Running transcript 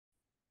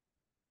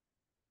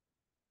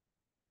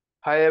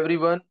Hi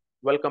everyone,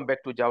 welcome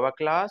back to Java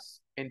class.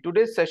 In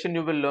today's session,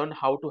 you will learn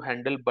how to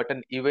handle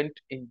button event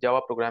in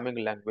Java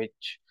programming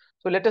language.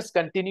 So let us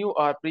continue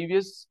our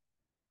previous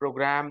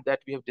program that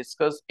we have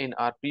discussed in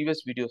our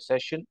previous video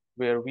session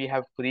where we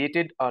have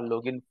created a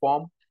login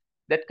form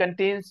that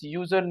contains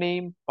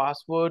username,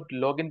 password,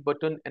 login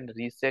button and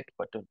reset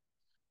button.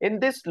 In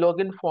this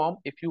login form,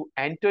 if you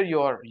enter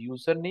your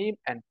username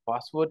and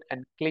password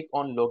and click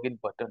on login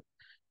button,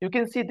 you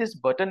can see this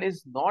button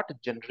is not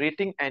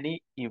generating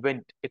any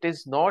event. It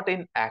is not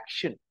in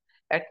action.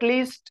 At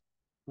least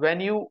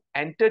when you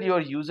enter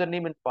your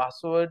username and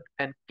password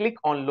and click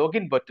on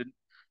login button,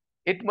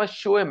 it must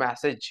show a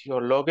message.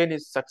 Your login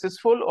is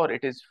successful or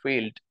it is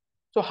failed.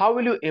 So how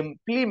will you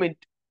implement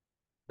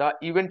the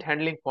event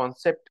handling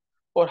concept,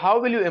 or how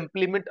will you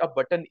implement a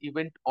button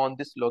event on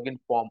this login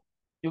form?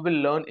 You will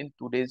learn in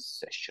today's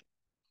session.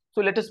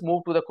 So let us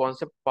move to the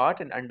concept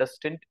part and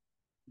understand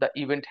the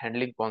event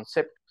handling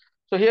concept.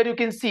 So here you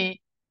can see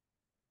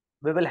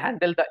we will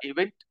handle the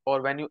event,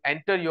 or when you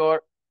enter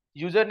your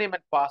username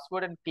and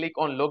password and click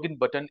on login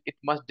button, it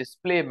must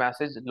display a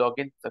message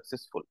login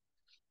successful.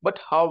 But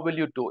how will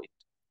you do it?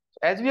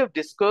 As we have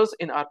discussed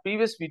in our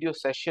previous video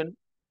session,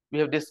 we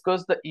have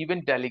discussed the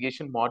event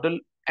delegation model,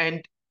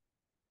 and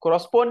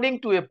corresponding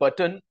to a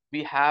button,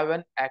 we have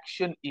an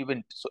action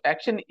event. So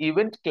action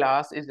event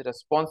class is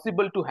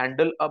responsible to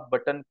handle a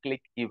button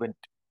click event,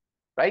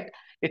 right?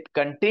 It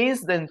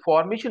contains the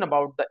information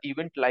about the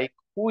event, like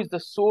who is the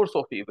source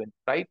of event,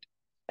 right?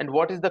 And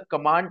what is the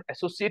command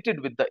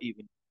associated with the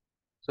event.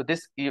 So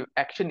this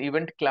action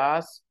event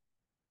class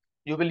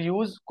you will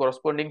use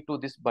corresponding to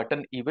this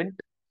button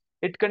event.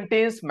 It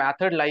contains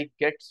method like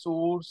get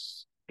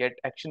source, get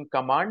action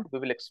command. We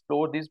will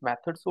explore these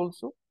methods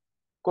also.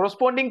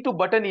 Corresponding to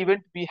button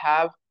event, we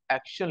have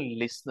action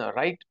listener,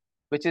 right?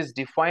 Which is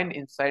defined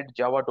inside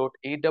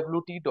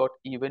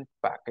java.awt.event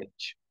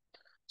package.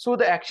 So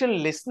the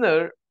action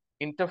listener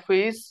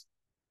interface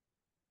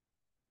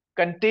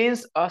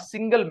contains a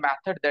single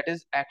method, that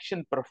is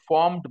action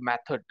performed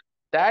method,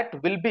 that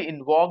will be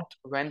invoked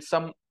when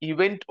some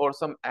event or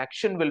some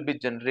action will be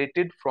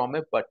generated from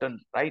a button,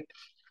 right?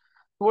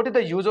 What is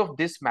the use of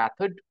this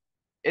method?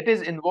 It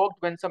is invoked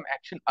when some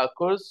action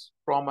occurs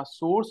from a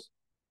source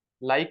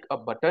like a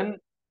button,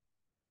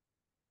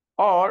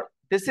 or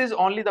this is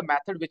only the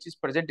method which is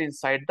present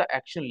inside the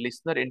action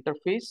listener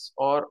interface.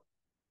 Or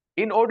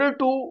in order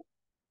to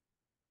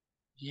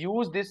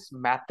use this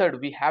method,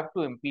 we have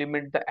to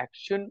implement the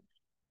action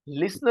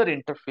listener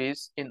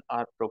interface in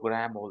our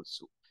program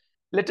also.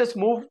 Let us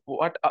move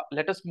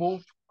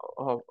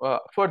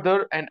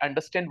further and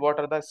understand what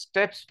are the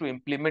steps to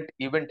implement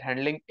event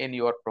handling in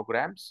your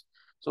programs.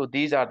 So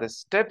these are the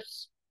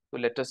steps. So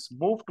let us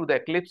move to the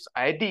Eclipse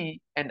IDE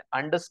and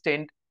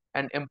understand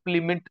and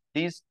implement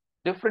these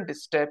different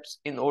steps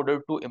in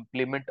order to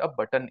implement a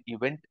button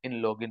event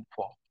in login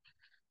form.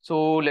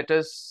 So let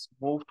us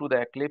move to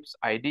the Eclipse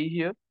IDE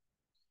here.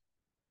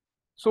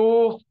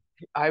 So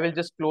I will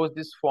just close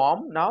this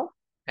form now,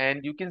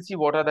 and you can see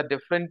what are the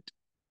different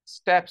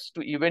steps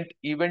to event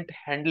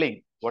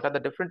handling. What are the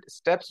different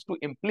steps to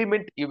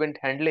implement event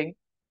handling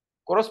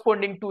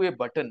corresponding to a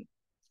button.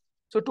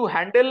 So to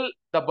handle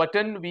the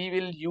button, we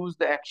will use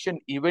the action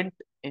event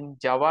in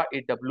Java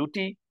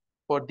AWT.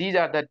 For these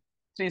are the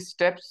three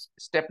steps.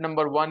 Step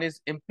number one is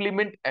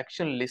implement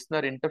action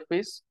listener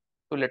interface.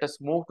 So let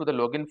us move to the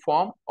login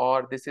form,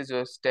 or this is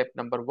your step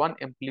number one,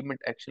 implement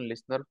action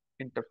listener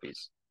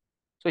interface.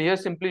 So here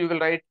simply you will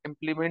write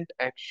implement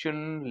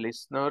action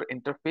listener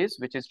interface,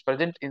 which is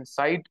present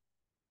inside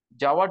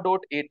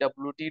java.awt.event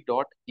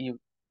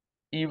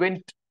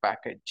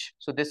package.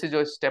 So this is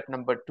your step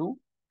number two.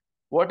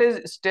 What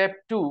is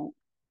step two?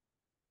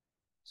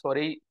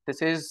 Sorry,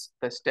 this is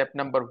the step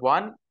number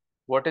one.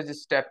 What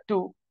is step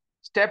two?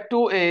 Step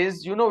two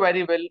is, you know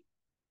very well,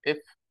 if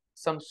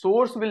some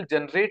source will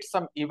generate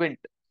some event,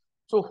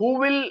 so who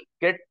will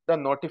get the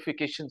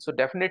notification? So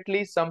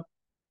definitely some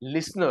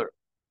listener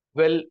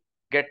will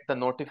get the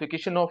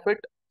notification of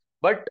it.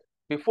 But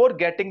before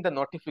getting the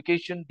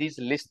notification, these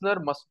listener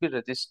must be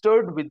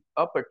registered with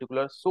a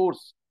particular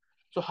source.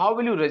 So how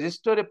will you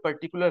register a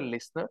particular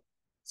listener?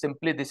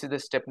 Simply this is the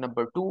step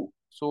number two.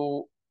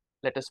 So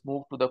let us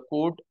move to the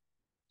code.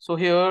 So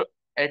here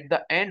at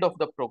the end of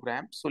the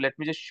program, so let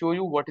me just show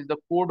you what is the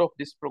code of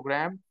this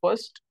program.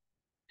 First,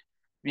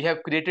 we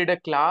have created a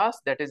class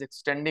that is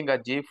extending a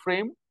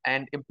JFrame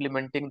and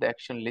implementing the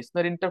action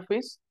listener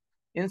interface.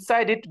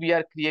 Inside it, we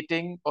are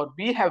creating, or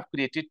we have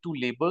created, two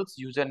labels,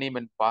 username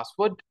and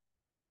password,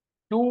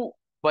 two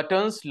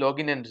buttons,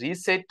 login and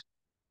reset,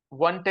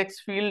 one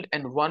text field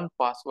and one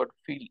password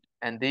field.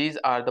 And these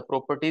are the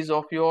properties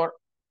of your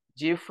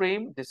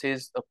JFrame. This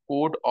is the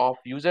code of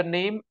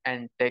username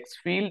and text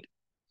field.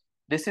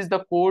 This is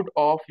the code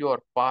of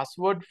your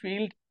password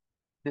field.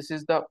 This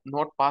is the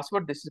not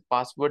password, this is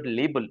password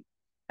label,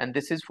 and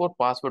this is for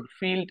password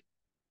field.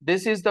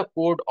 This is the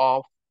code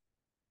of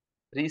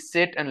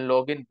reset and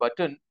login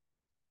button,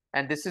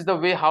 and this is the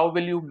way how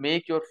will you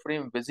make your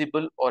frame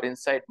visible, or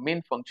inside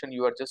main function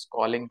you are just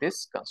calling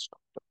this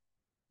constructor.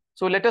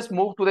 So let us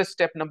move to the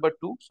step number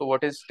 2. So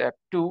what is step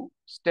 2?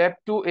 Step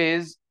 2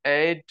 is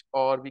add,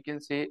 or we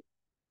can say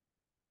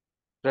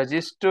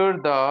register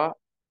the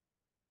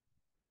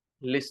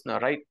listener,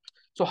 right?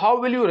 So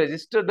how will you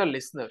register the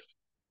listener?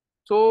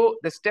 So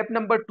the step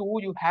number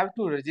 2, you have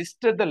to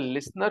register the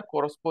listener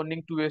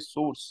corresponding to a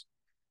source.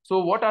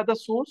 So what are the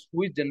source?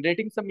 Who is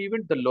generating some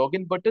event? The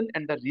login button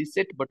and the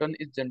reset button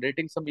is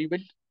generating some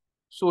event.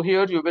 So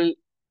here you will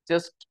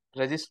just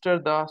register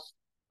the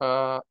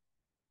uh,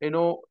 you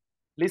know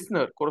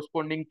listener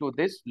corresponding to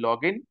this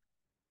login,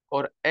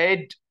 or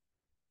add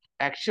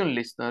action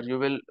listener. You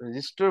will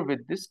register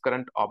with this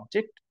current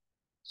object.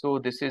 So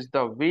this is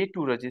the way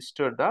to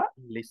register the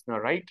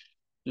listener, right?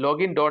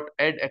 Login dot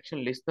add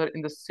action listener.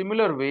 In the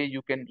similar way,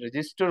 you can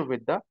register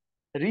with the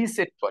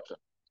reset button.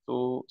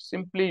 So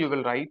simply you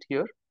will write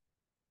here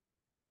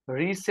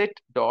reset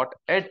dot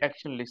add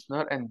action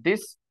listener, and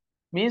this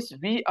means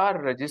we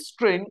are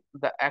registering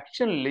the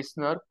action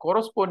listener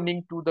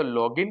corresponding to the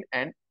login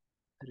and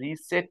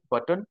reset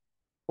button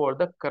for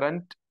the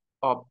current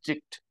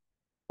object,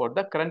 for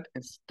the current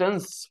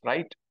instance,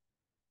 right?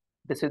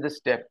 This is the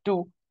step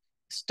 2.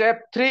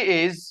 Step 3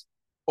 is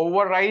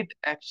override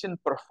action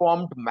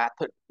performed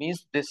method.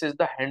 Means this is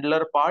the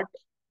handler part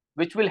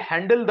which will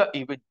handle the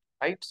event,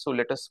 right? So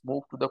let us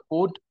move to the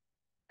code,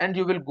 and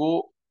you will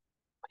go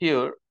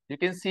here. You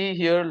can see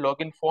here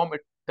login form.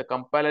 The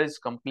compiler is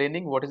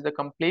complaining. What is the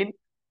complaint?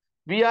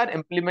 We are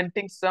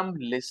implementing some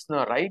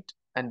listener, right?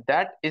 And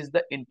that is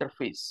the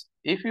interface.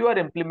 If you are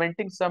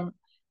implementing some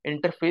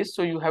interface,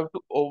 so you have to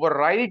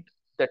override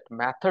that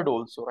method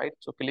also, right?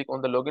 So click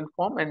on the login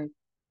form and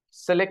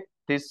select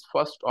this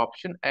first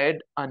option, add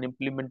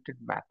unimplemented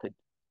method.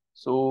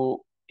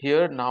 So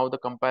here now the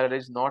compiler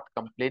is not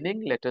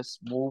complaining. Let us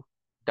move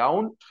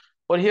down.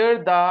 For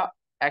here the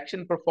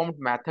action performed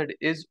method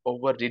is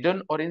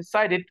overridden, or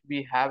inside it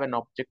we have an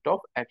object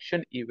of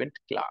action event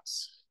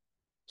class.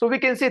 So we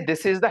can say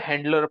this is the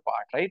handler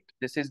part, right?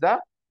 This is the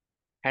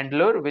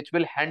handler which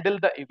will handle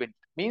the event.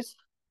 Means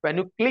when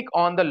you click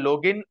on the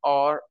login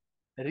or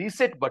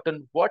reset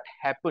button, what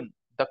happened?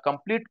 The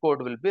complete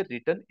code will be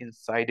written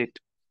inside it.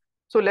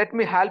 So let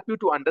me help you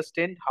to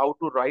understand how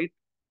to write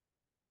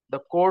the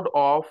code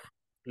of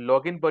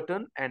login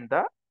button and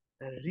the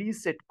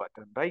reset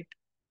button, right?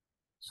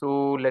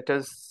 So let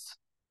us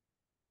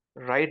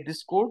write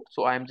this code.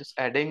 So I am just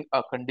adding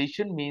a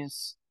condition,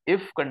 means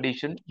if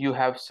condition you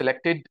have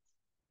selected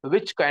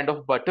which kind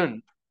of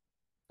button.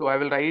 So I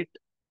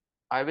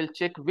will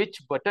check which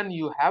button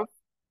you have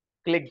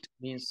clicked,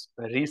 means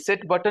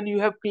reset button you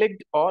have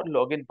clicked or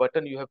login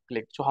button you have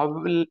clicked. So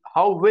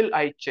how will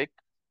I check?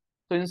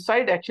 So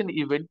inside action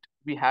event,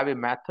 we have a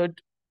method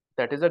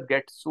that is a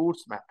get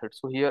source method.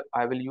 So here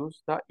I will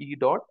use the e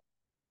dot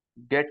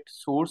get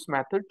source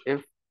method.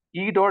 If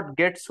e dot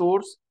get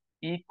source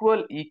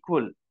equal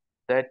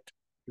that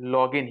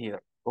login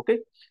here, okay.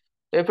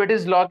 If it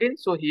is login,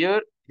 so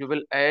here you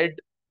will add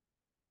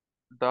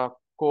the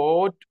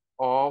code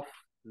of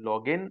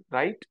login,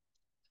 right?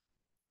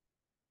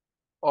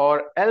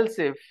 Or else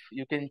if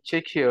you can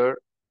check here,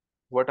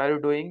 what are you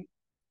doing?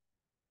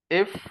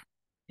 If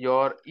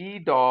your e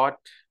dot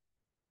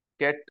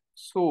get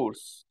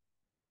source,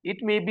 it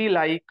may be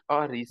like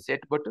a reset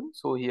button.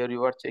 So here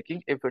you are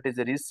checking if it is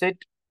a reset.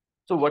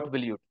 So what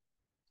will you do?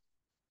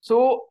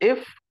 So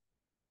if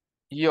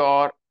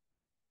your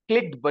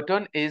clicked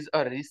button is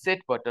a reset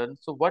button,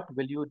 so what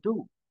will you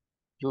do?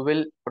 You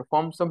will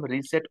perform some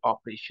reset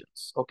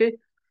operations. Okay.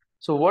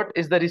 So what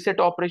is the reset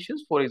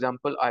operations? For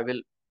example, I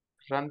will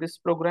run this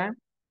program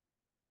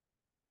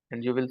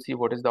and you will see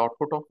what is the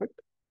output of it.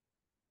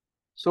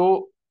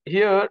 So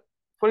here,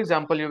 for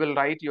example, you will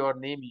write your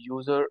name,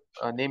 user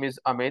name is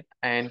Amit,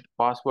 and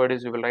password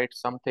is, you will write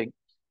something.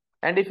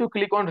 And if you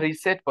click on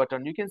reset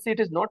button, you can see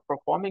it is not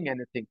performing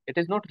anything. It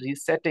is not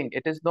resetting.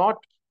 It is not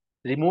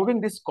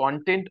removing this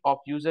content of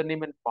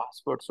username and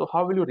password. So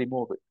how will you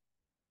remove it?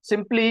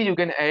 Simply, you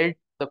can add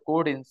the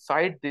code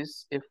inside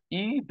this. If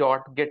e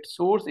dot get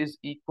source is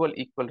equal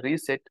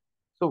reset.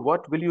 So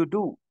what will you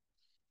do?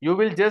 You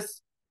will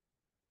just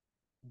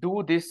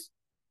do this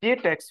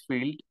jtext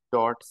field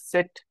dot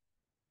set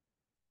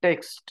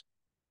text,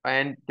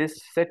 and this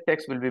set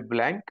text will be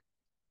blank.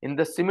 In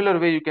the similar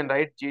way, you can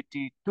write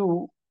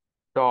jt2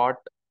 dot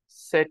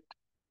set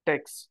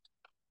text.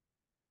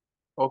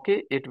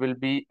 Okay, it will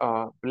be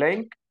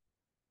blank.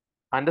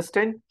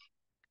 Understand?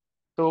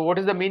 So what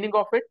is the meaning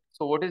of it?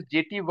 So what is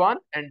jt1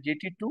 and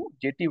jt2?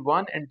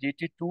 Jt1 and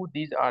jt2,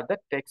 these are the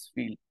text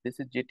field. This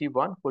is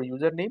jt1 for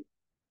username.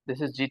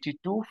 This is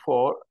jt2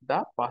 for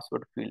the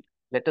password field.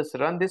 Let us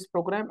run this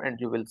program and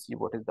you will see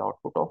what is the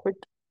output of it.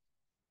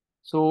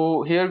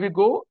 So here we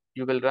go.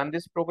 You will run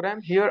this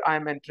program. Here I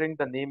am entering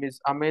the name is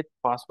Amit,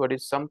 password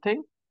is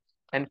something,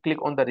 and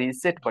click on the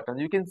reset button.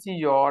 You can see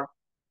your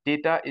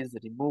data is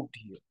removed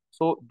here.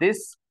 So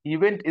this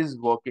event is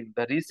working.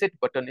 The reset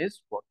button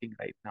is working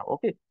right now.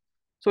 Okay.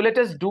 So let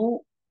us do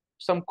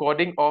some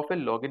coding of a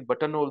login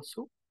button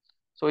also.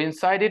 So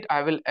inside it,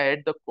 I will add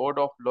the code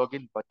of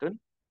login button.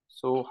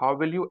 So how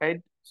will you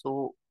add?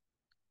 So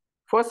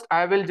First,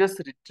 I will just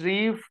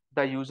retrieve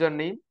the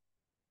username.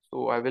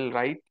 So I will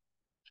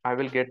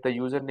get the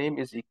username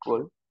is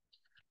equal.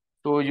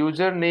 So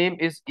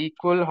username is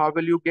equal. How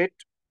will you get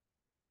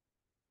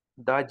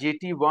the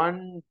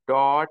jt1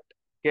 dot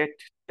get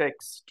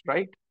text,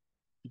 right?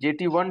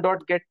 jt1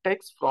 dot get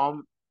text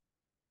from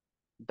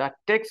the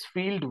text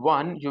field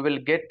 1, you will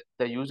get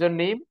the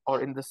username,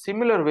 or in the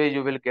similar way,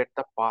 you will get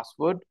the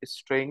password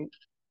string.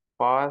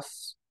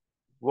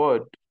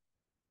 Password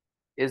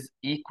is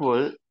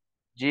equal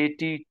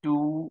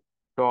jt2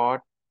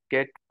 dot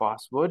get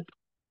password.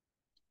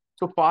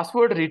 So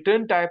password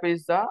return type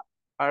is the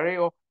array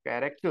of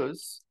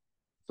characters.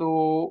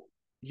 So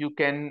you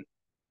can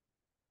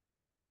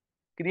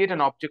create an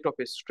object of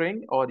a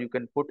string, or you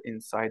can put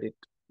inside it.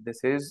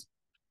 This is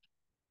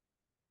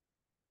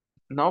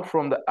now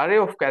from the array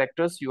of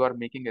characters you are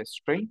making a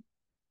string.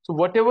 So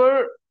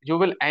whatever you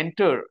will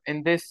enter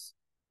in this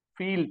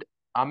field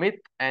Amit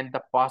and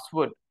the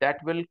password, that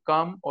will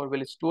come or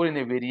will store in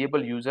a variable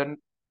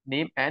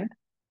username and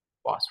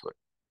password.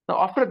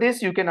 Now after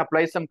this you can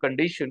apply some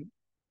condition.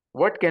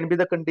 What can be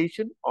the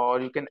condition?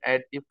 Or you can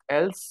add if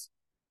else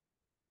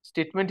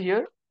statement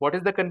here. What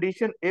is the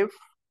condition? If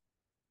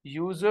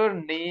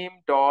username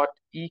dot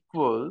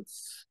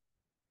equals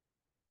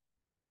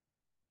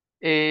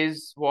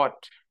is what?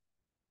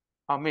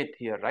 Amit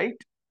here, right?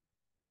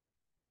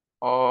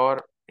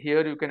 Or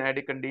here you can add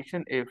a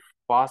condition if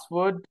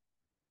password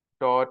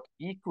dot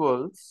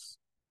equals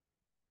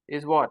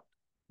is what?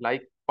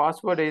 Like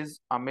password is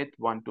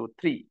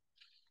Amit123.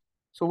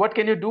 So what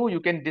can you do?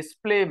 You can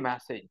display a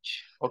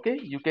message. Okay,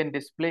 you can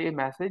display a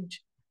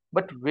message,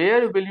 but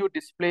where will you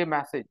display a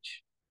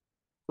message?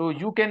 So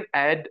you can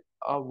add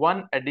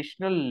one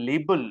additional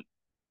label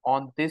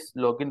on this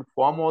login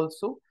form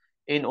also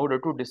in order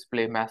to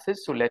display message.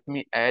 So let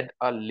me add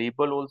a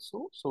label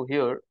also. So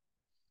here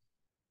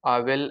I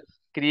will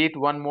create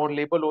one more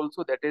label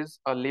also, that is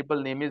a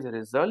label name is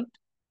result,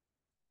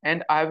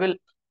 and I will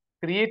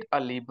create a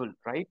label,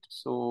 right?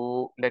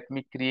 So let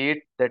me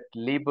create that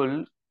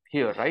label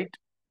here, right?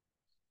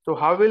 So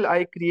how will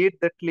I create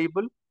that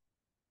label?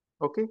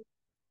 Okay,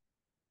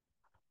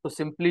 so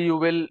simply you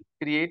will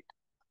create,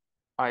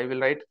 I will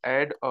write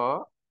add a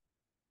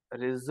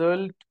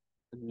result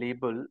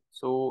label.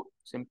 So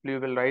simply you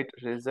will write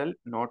result,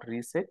 not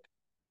reset.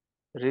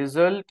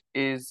 Result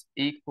is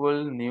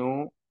equal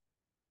new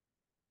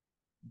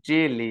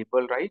j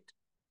label, right?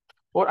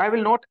 Or I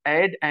will not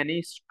add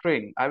any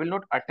string. I will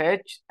not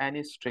attach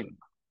any string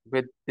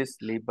with this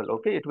label.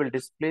 Okay, it will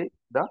display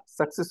the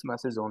success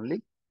message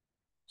only.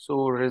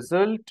 So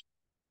result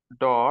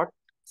dot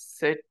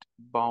set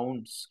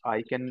bounds.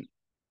 I can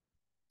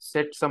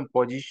set some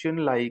position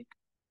like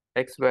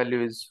x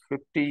value is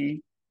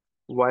 50,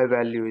 y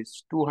value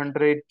is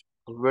 200,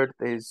 width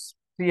is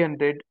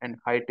 300, and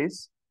height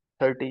is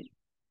 30.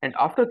 And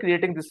after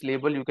creating this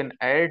label, you can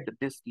add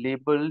this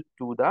label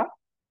to the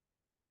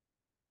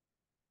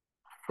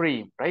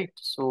frame, right?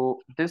 So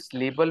this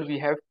label we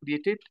have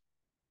created.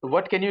 So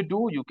what can you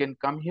do? You can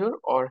come here,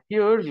 or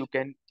here you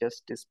can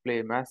just display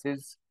a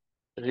message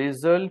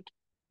result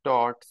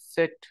dot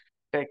set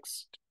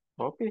text.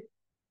 Okay,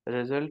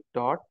 result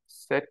dot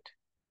set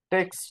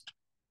text.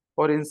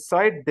 Or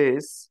inside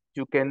this,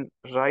 you can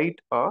write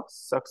a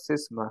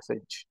success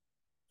message.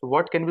 So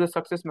what can be the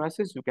success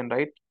message? You can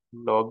write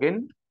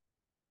login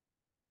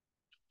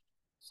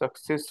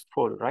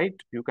successful, right?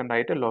 You can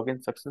write a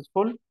login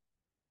successful.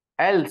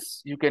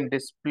 Else you can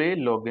display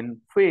login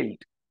failed.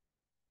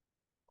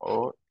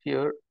 Or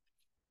here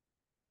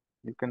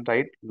you can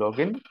write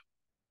login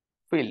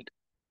failed.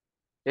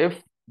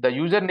 If the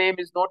username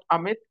is not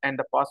Amit and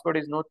the password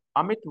is not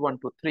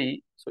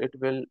Amit123, so it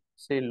will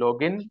say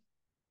login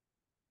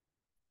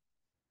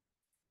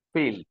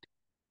failed,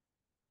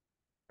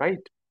 right?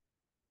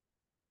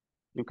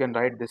 You can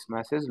write this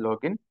message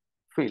login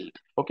failed.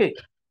 Okay.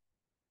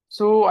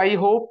 So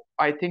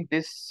I think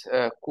this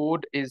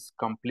code is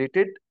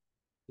completed.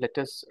 Let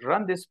us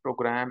run this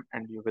program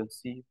and you will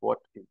see what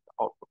is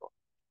the output of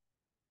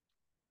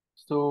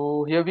it.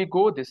 So here we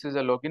go. This is a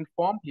login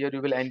form. Here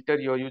you will enter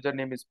your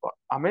username is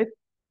Amit.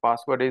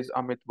 Password is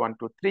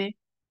Amit123.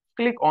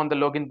 Click on the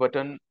login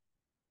button.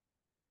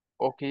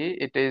 Okay,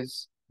 it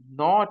is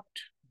not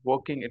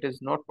working. It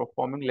is not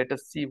performing. Let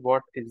us see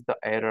what is the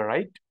error,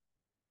 right?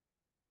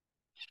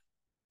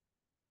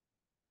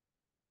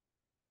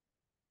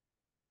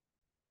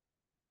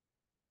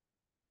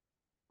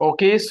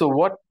 Okay, so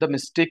what the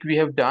mistake we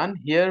have done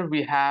here,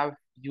 we have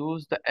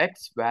used the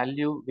X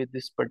value with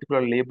this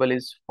particular label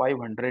is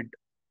 500.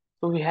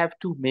 So we have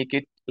to make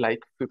it like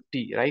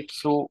 50, right?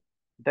 So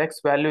the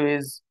X value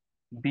is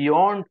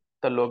beyond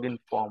the login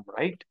form,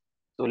 right?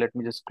 So let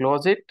me just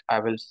close it. I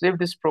will save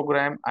this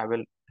program. I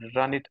will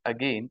run it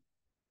again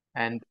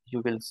and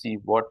you will see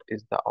what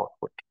is the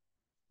output.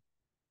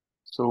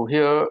 So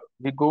here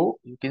we go.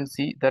 You can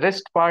see the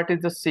rest part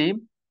is the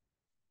same.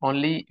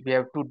 Only we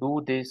have to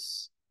do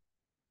this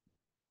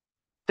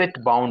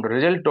set bound,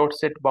 result dot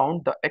set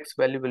bound, the X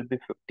value will be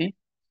 50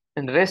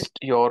 and rest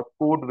your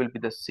code will be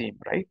the same,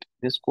 right?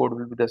 This code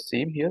will be the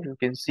same. Here you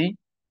can see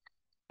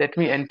Let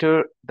me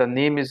enter, the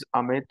name is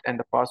Amit and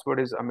the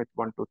password is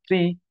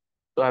Amit123.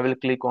 So I will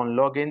click on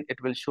login.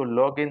 It will show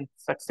login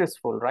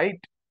successful, right?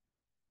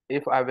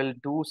 If I will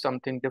do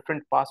something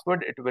different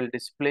password, it will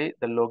display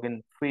the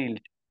login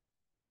field.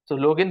 So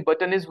login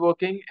button is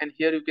working, and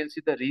here you can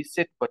see the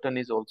reset button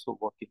is also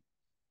working.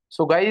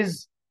 So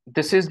guys,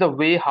 this is the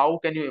way how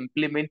can you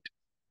implement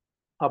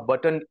a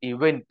button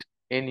event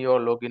in your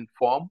login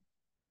form.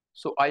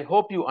 So I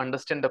hope you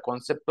understand the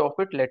concept of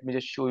it. Let me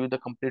just show you the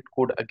complete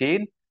code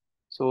again.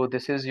 So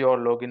this is your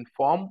login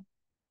form.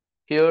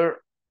 Here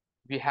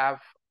we have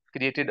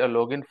created a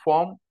login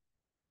form.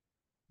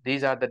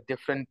 These are the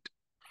different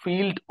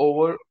field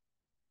over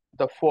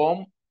the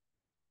form.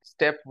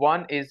 Step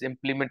 1 is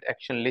implement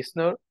action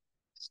listener.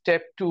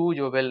 Step 2,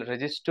 you will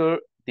register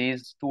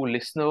these two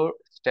listener.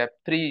 Step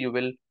 3, you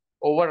will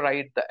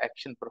override the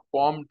action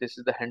performed. This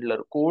is the handler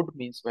code,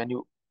 means when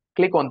you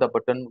click on the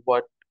button,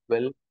 what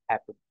will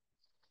happen.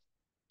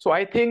 So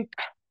I think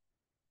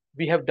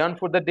we have done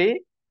for the day,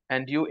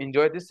 and you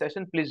enjoy this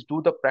session. Please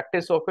do the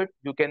practice of it.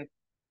 You can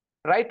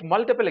write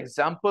multiple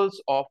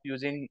examples of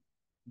using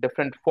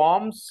different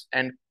forms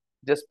and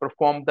just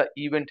perform the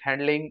event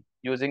handling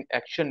using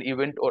action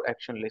event or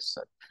action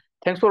listener.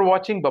 Thanks for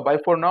watching. Bye bye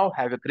for now.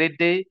 Have a great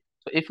day.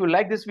 So if you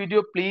like this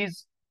video,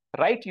 please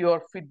write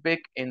your feedback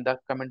in the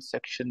comment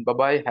section. Bye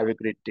bye. Have a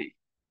great day.